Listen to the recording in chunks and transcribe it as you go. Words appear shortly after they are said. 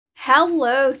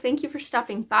Hello, thank you for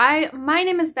stopping by. My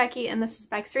name is Becky and this is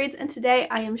Bex Reads, and today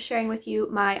I am sharing with you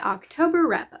my October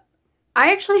wrap-up.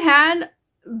 I actually had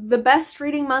the best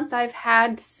reading month I've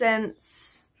had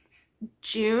since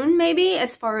June, maybe,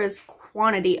 as far as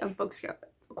quantity of books go.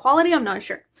 Quality, I'm not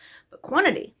sure, but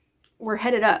quantity, we're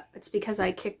headed up. It's because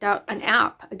I kicked out an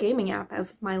app, a gaming app,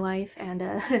 of my life, and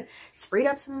it's freed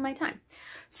up some of my time.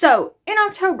 So, in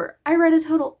October, I read a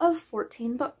total of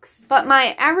 14 books, but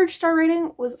my average star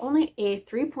rating was only a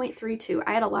 3.32.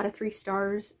 I had a lot of 3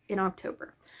 stars in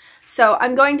October. So,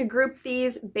 I'm going to group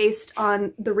these based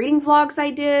on the reading vlogs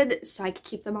I did, so I could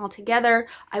keep them all together.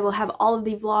 I will have all of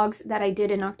the vlogs that I did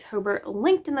in October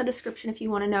linked in the description if you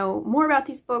want to know more about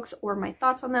these books or my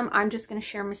thoughts on them. I'm just going to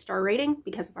share my star rating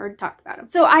because I've already talked about them.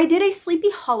 So, I did a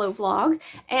Sleepy Hollow vlog,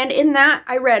 and in that,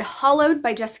 I read Hollowed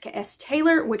by Jessica S.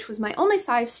 Taylor, which was my only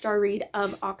 5-star read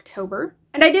of October.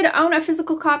 And I did own a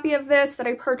physical copy of this that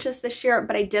I purchased this year,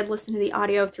 but I did listen to the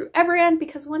audio through Everand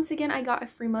because once again, I got a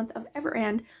free month of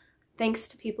Everand thanks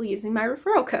to people using my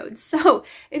referral code. So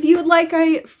if you would like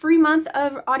a free month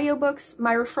of audiobooks,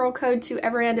 my referral code to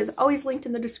Everand is always linked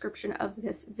in the description of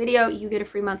this video. You get a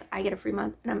free month, I get a free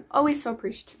month, and I'm always so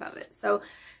appreciative of it. So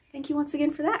thank you once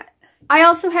again for that. I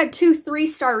also had 2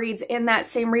 3-star reads in that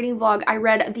same reading vlog. I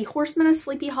read The Horseman of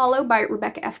Sleepy Hollow by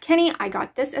Rebecca F. Kinney. I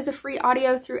got this as a free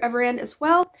audio through Everand as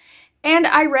well. And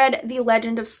I read The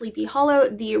Legend of Sleepy Hollow,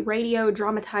 the radio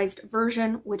dramatized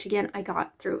version, which again, I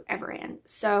got through Everand.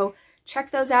 So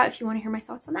check those out if you want to hear my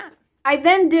thoughts on that. I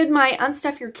then did my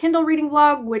Unstuff Your Kindle reading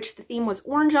vlog, which the theme was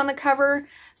orange on the cover.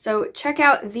 So check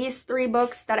out these 3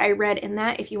 books that I read in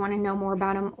that if you want to know more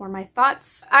about them or my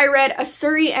thoughts. I read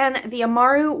Asuri and the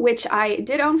Amaru, which I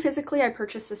did own physically. I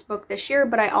purchased this book this year,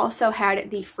 but I also had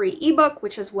the free ebook,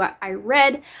 which is what I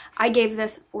read. I gave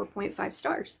this 4.5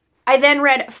 stars. I then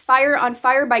read Fire on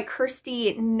Fire by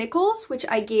Kirsty Nichols, which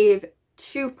I gave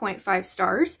 2.5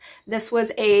 stars. This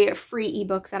was a free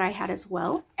ebook that I had as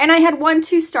well. And I had 1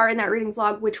 2-star in that reading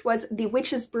vlog, which was The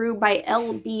Witch's Brew by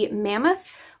L.B.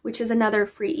 Mammoth, which is another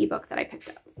free ebook that I picked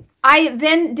up. I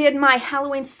then did my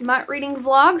Halloween smut reading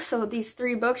vlog, so these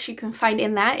 3 books you can find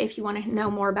in that if you want to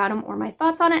know more about them or my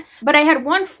thoughts on it. But I had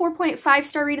 1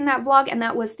 4.5-star read in that vlog, and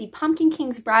that was The Pumpkin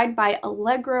King's Bride by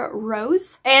Allegra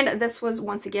Rose. And this was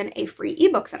once again a free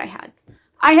ebook that I had.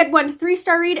 I had 1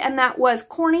 3-star read, and that was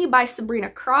Corny by Sabrina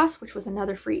Cross, which was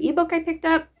another free ebook I picked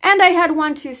up. And I had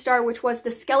 1 2-star, which was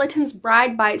The Skeleton's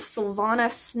Bride by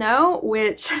Sylvana Snow,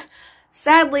 which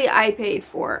sadly I paid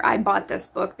for. I bought this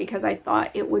book because I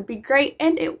thought it would be great,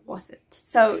 and it wasn't.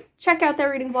 So check out that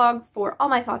reading vlog for all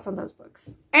my thoughts on those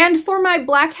books. And for my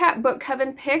Black Hat Book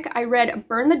Coven pick, I read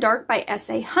Burn the Dark by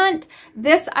S.A. Hunt.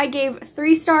 This I gave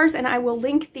 3 stars, and I will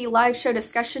link the live show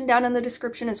discussion down in the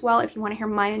description as well if you want to hear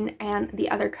mine and the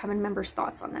other Coven members'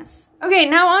 thoughts on this. Okay,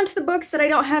 now on to the books that I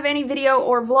don't have any video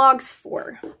or vlogs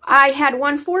for. I had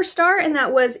 1 4-star, and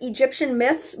that was Egyptian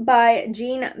Myths by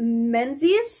Jean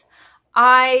Menzies.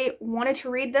 I wanted to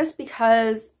read this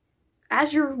because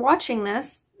as you're watching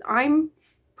this, I'm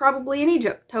probably in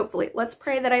Egypt, hopefully. Let's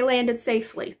pray that I landed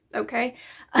safely, okay?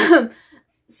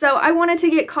 So I wanted to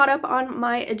get caught up on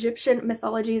my Egyptian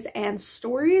mythologies and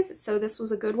stories, so this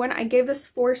was a good one. I gave this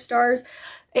 4 stars.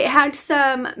 It had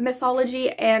some mythology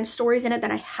and stories in it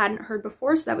that I hadn't heard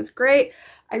before, so that was great.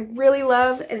 I really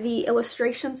love the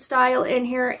illustration style in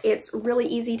here. It's really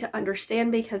easy to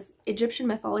understand because Egyptian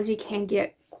mythology can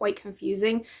get quite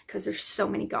confusing because there's so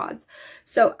many gods.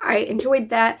 So I enjoyed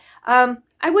that.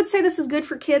 I would say this is good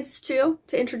for kids too,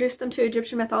 to introduce them to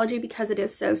Egyptian mythology because it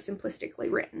is so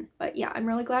simplistically written. But yeah, I'm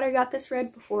really glad I got this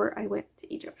read before I went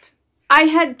to Egypt. I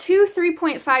had 2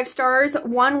 3.5 stars.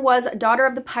 1 was Daughter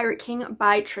of the Pirate King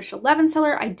by Trisha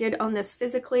Levenseller. I did own this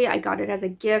physically. I got it as a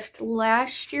gift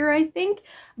last year, I think,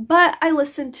 but I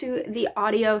listened to the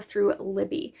audio through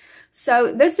Libby.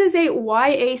 So this is a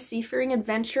YA seafaring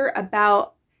adventure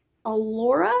about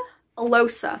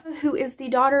Alosa, who is the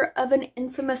daughter of an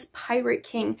infamous pirate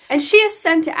king. And she is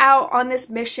sent out on this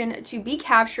mission to be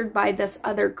captured by this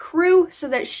other crew so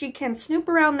that she can snoop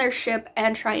around their ship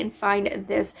and try and find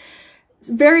this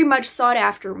very much sought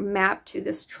after map to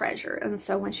this treasure. And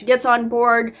so when she gets on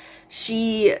board,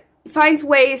 she finds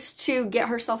ways to get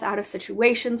herself out of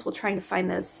situations while trying to find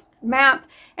this map,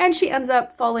 and she ends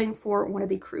up falling for one of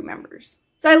the crew members.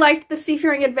 So I liked the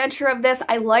seafaring adventure of this.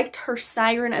 I liked her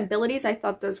siren abilities. I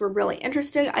thought those were really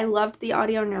interesting. I loved the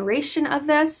audio narration of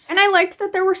this. And I liked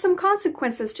that there were some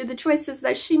consequences to the choices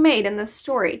that she made in this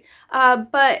story.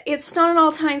 But it's not an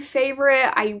all-time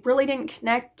favorite. I really didn't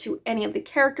connect to any of the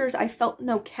characters. I felt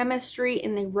no chemistry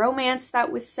in the romance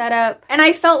that was set up. And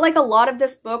I felt like a lot of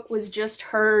this book was just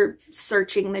her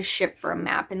searching the ship for a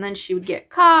map. And then she would get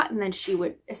caught, and then she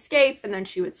would escape, and then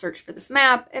she would search for this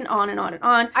map, and on and on and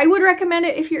on. I would recommend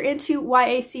it if you're into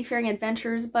YA seafaring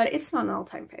adventures, but it's not an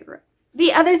all-time favorite.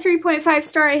 The other 3.5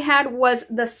 star I had was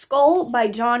The Skull by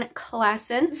John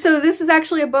Klassen. So this is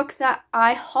actually a book that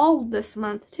I hauled this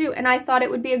month too, and I thought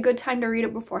it would be a good time to read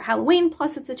it before Halloween,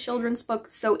 plus it's a children's book,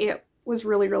 so it was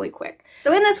really, really quick.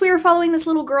 So in this, we were following this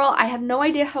little girl. I have no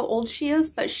idea how old she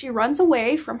is, but she runs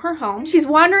away from her home. She's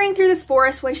wandering through this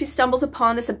forest when she stumbles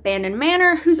upon this abandoned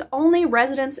manor whose only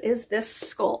residence is this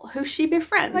skull, who she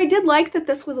befriends. I did like that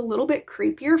this was a little bit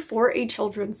creepier for a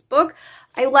children's book.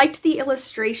 I liked the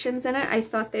illustrations in it. I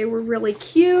thought they were really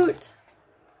cute.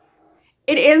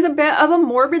 It is a bit of a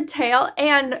morbid tale,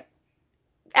 and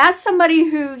as somebody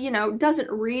who, you know, doesn't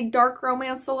read dark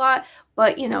romance a lot,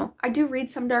 but, you know, I do read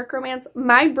some dark romance,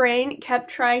 my brain kept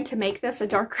trying to make this a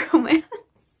dark romance.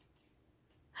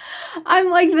 I'm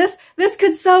like, this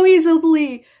could so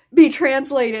easily be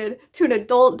translated to an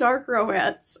adult dark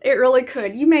romance. It really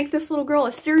could. You make this little girl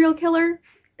a serial killer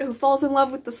who falls in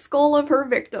love with the skull of her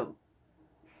victim.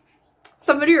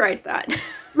 Somebody write that.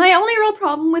 My only real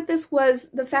problem with this was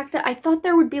the fact that I thought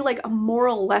there would be like a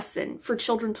moral lesson for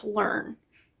children to learn.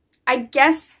 I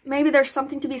guess maybe there's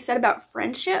something to be said about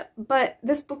friendship, but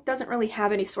this book doesn't really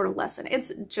have any sort of lesson.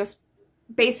 It's just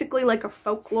basically like a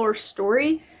folklore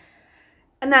story,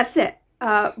 and that's it.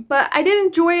 But I did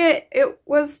enjoy it. It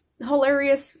was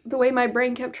hilarious the way my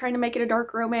brain kept trying to make it a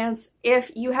dark romance.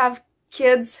 If you have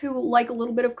kids who like a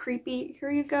little bit of creepy, here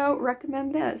you go,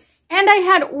 recommend this. And I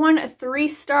had one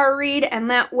 3-star read, and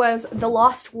that was The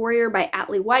Lost Warrior by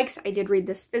Atlee Wykes. I did read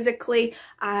this physically.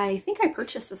 I think I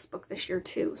purchased this book this year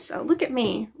too, so look at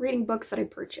me reading books that I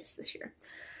purchased this year.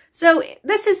 So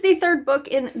this is the 3rd book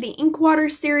in the Inkwater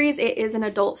series. It is an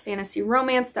adult fantasy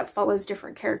romance that follows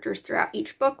different characters throughout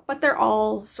each book, but they're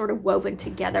all sort of woven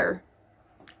together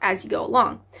as you go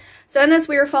along. So in this,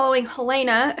 we are following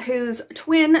Helena, whose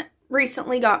twin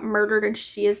recently got murdered, and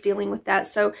she is dealing with that.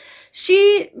 So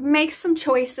she makes some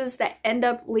choices that end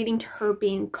up leading to her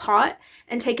being caught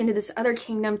and taken to this other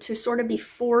kingdom to sort of be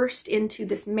forced into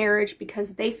this marriage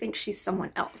because they think she's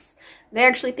someone else. They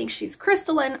actually think she's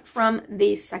Crystalline from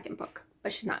the 2nd book,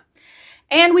 but she's not.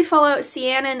 And we follow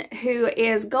Cianan, who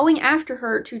is going after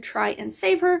her to try and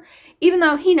save her, even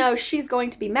though he knows she's going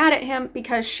to be mad at him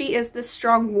because she is this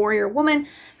strong warrior woman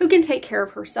who can take care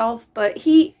of herself. But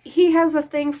he has a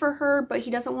thing for her, but he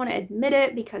doesn't want to admit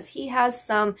it because he has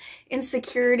some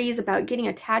insecurities about getting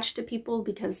attached to people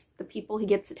because the people he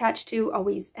gets attached to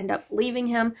always end up leaving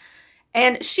him.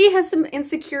 And she has some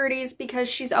insecurities because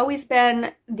she's always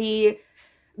been the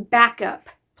backup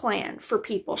plan for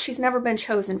people. She's never been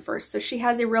chosen first, so she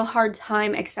has a real hard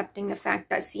time accepting the fact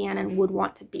that Cianan would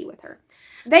want to be with her.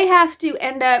 They have to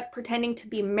end up pretending to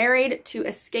be married to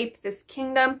escape this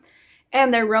kingdom,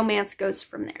 and their romance goes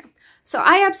from there. So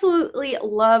I absolutely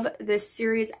love this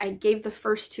series. I gave the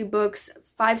first 2 books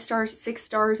 5 stars, 6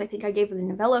 stars. I think I gave the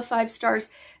novella 5 stars.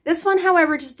 This one,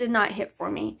 however, just did not hit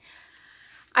for me.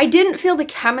 I didn't feel the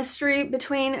chemistry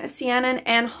between Cianan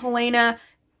and Helena.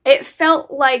 It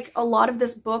felt like a lot of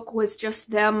this book was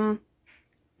just them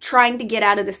trying to get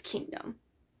out of this kingdom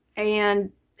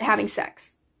and having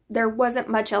sex. There wasn't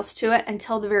much else to it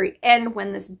until the very end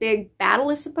when this big battle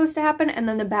is supposed to happen, and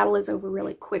then the battle is over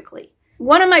really quickly.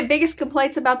 One of my biggest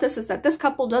complaints about this is that this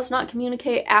couple does not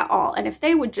communicate at all, and if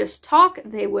they would just talk,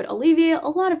 they would alleviate a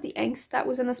lot of the angst that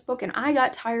was in this book, and I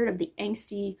got tired of the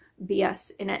angsty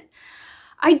BS in it.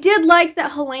 I did like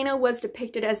that Helena was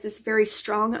depicted as this very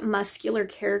strong, muscular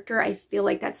character. I feel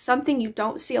like that's something you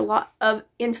don't see a lot of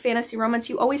in fantasy romance.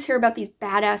 You always hear about these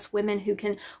badass women who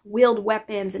can wield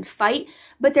weapons and fight,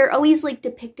 but they're always like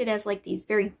depicted as like these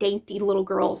very dainty little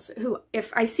girls who,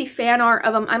 if I see fan art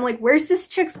of them, I'm like, where's this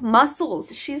chick's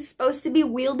muscles? She's supposed to be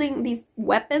wielding these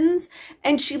weapons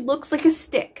and she looks like a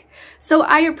stick. So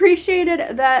I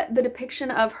appreciated that the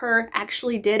depiction of her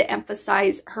actually did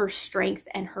emphasize her strength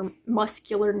and her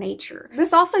muscular nature.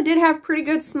 This also did have pretty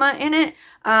good smut in it.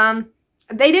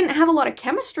 They didn't have a lot of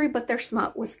chemistry, but their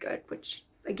smut was good, which,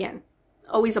 again,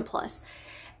 always a plus.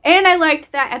 And I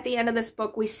liked that at the end of this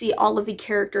book, we see all of the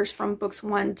characters from books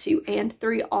 1, 2, and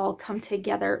 3 all come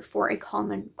together for a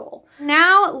common goal.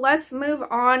 Now, let's move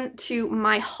on to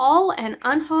my haul and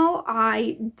unhaul.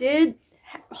 I did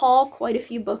haul quite a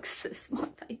few books this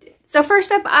month. I did. So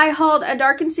first up, I hauled A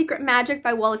Dark and Secret Magic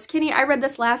by Wallace Kinney. I read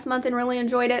this last month and really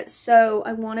enjoyed it, so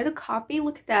I wanted a copy.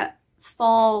 Look at that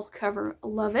fall cover.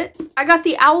 Love it. I got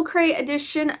the Owl Crate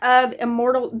edition of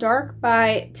Immortal Dark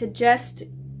by Tejas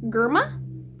Gurma.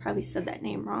 Probably said that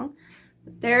name wrong.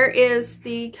 But there is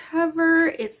the cover.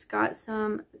 It's got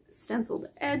some stenciled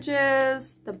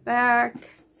edges. The back.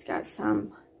 It's got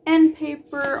some end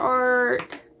paper art.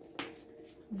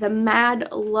 The Mad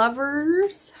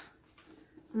Lovers.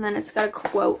 And then it's got a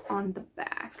quote on the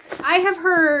back. I have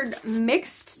heard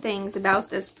mixed things about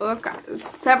this book.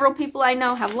 Several people I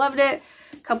know have loved it.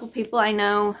 A couple people I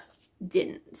know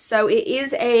didn't. So it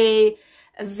is a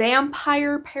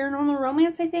vampire paranormal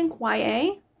romance, I think,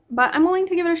 YA. But I'm willing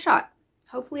to give it a shot.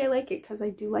 Hopefully I like it because I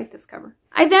do like this cover.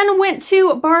 I then went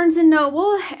to Barnes &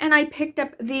 Noble and I picked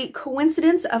up The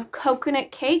Coincidence of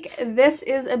Coconut Cake. This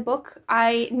is a book.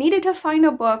 I needed to find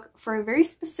a book for a very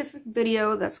specific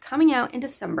video that's coming out in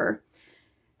December.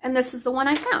 And this is the one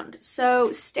I found.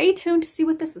 So stay tuned to see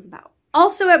what this is about.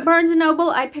 Also at Barnes &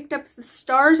 Noble, I picked up The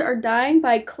Stars Are Dying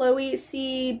by Chloe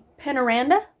C.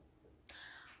 Penaranda.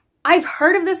 I've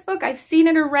heard of this book. I've seen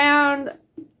it around.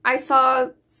 I saw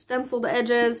stenciled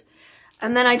edges.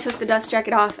 And then I took the dust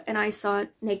jacket off and I saw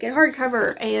naked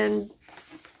hardcover and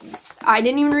I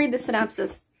didn't even read the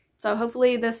synopsis. So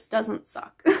hopefully this doesn't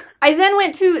suck. I then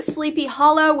went to Sleepy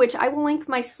Hollow, which I will link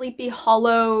my Sleepy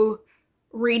Hollow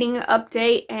reading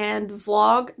update and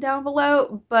vlog down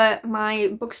below. But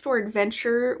my bookstore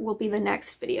adventure will be the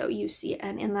next video you see.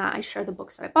 And in that I share the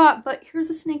books that I bought. But here's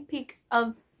a sneak peek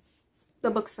of the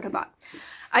books that I bought.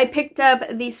 I picked up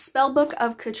The Spellbook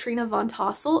of Katrina von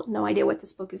Tassel. No idea what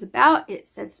this book is about. It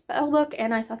said spellbook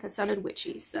and I thought that sounded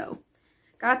witchy, so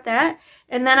got that.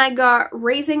 And then I got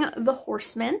Raising the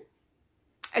Horsemen.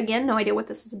 Again, no idea what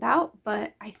this is about,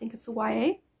 but I think it's a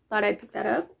YA. Thought I'd pick that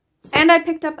up. And I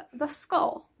picked up The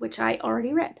Skull, which I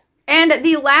already read. And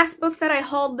the last book that I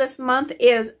hauled this month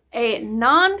is a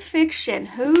nonfiction.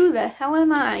 Who the hell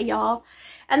am I, y'all?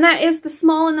 And that is The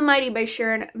Small and the Mighty by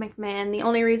Sharon McMahon. The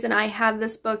only reason I have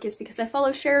this book is because I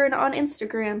follow Sharon on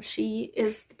Instagram. She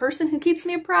is the person who keeps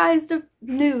me apprised of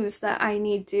news that I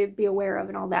need to be aware of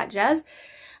and all that jazz.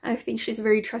 I think she's a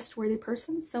very trustworthy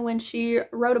person. So when she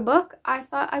wrote a book, I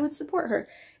thought I would support her.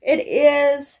 It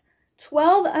is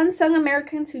 12 Unsung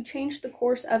Americans Who Changed the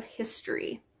Course of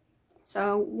History.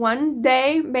 So one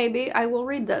day, maybe, I will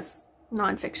read this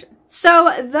nonfiction. So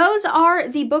those are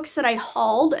the books that I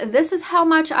hauled. This is how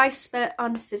much I spent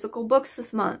on physical books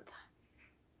this month.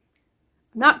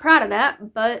 I'm not proud of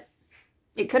that, but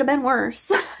it could have been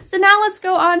worse. So now let's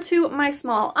go on to my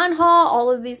small unhaul.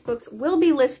 All of these books will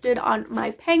be listed on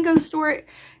my Pango store.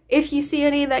 If you see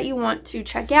any that you want to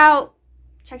check out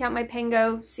my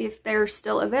Pango, see if they're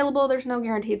still available. There's no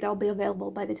guarantee they'll be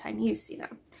available by the time you see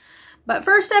them. But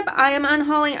first up, I am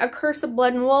unhauling A Curse of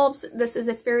Blood and Wolves. This is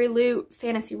a Fairy Loot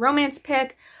fantasy romance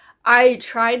pick. I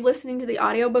tried listening to the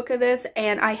audiobook of this,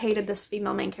 and I hated this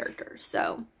female main character.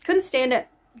 So, couldn't stand it.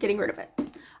 Getting rid of it.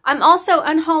 I'm also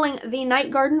unhauling The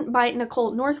Night Garden by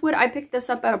Nicole Northwood. I picked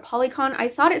this up at a Polycon. I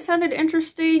thought it sounded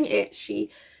interesting. It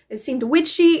seemed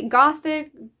witchy,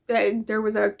 gothic. There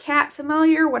was a cat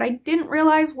familiar. What I didn't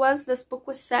realize was this book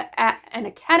was set at an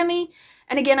academy.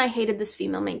 And again, I hated this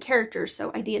female main character,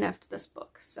 so I DNF'd this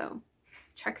book. So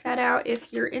check that out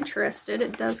if you're interested.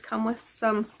 It does come with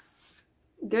some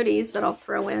goodies that I'll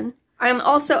throw in. I am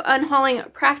also unhauling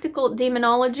Practical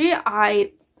Demonology.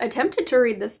 I attempted to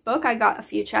read this book. I got a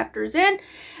few chapters in,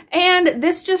 and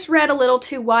this just read a little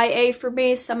too YA for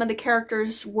me. Some of the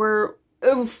characters were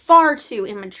far too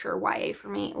immature YA for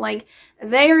me. Like,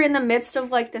 they are in the midst of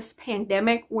like this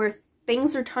pandemic where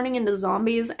things are turning into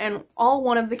zombies, and all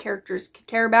one of the characters could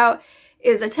care about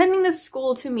is attending this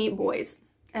school to meet boys.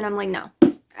 And I'm like, no,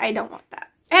 I don't want that.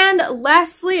 And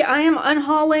lastly, I am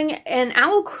unhauling an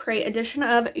Owl Crate edition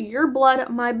of Your Blood,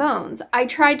 My Bones. I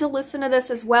tried to listen to this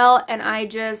as well, and I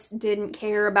just didn't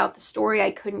care about the story.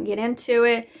 I couldn't get into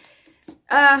it.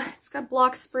 It's got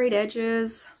block sprayed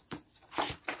edges.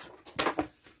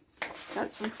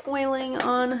 Got some foiling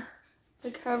on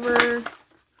the cover.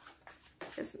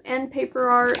 Got some end paper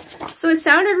art. So it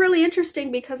sounded really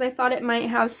interesting because I thought it might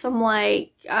have some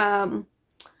like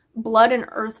blood and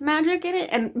earth magic in it,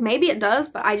 and maybe it does,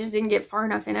 but I just didn't get far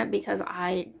enough in it because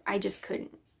I just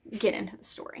couldn't get into the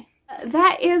story.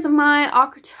 That is my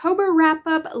October wrap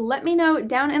up. Let me know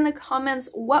down in the comments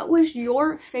what was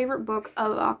your favorite book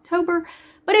of October.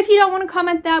 But if you don't want to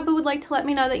comment that but would like to let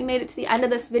me know that you made it to the end of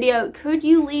this video, could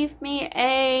you leave me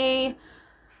a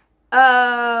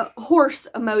horse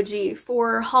emoji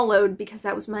for Hollowed, because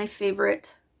that was my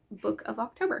favorite book of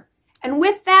October. And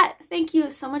with that, thank you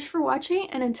so much for watching,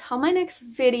 and until my next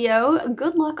video,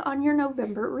 good luck on your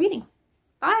November reading.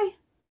 Bye!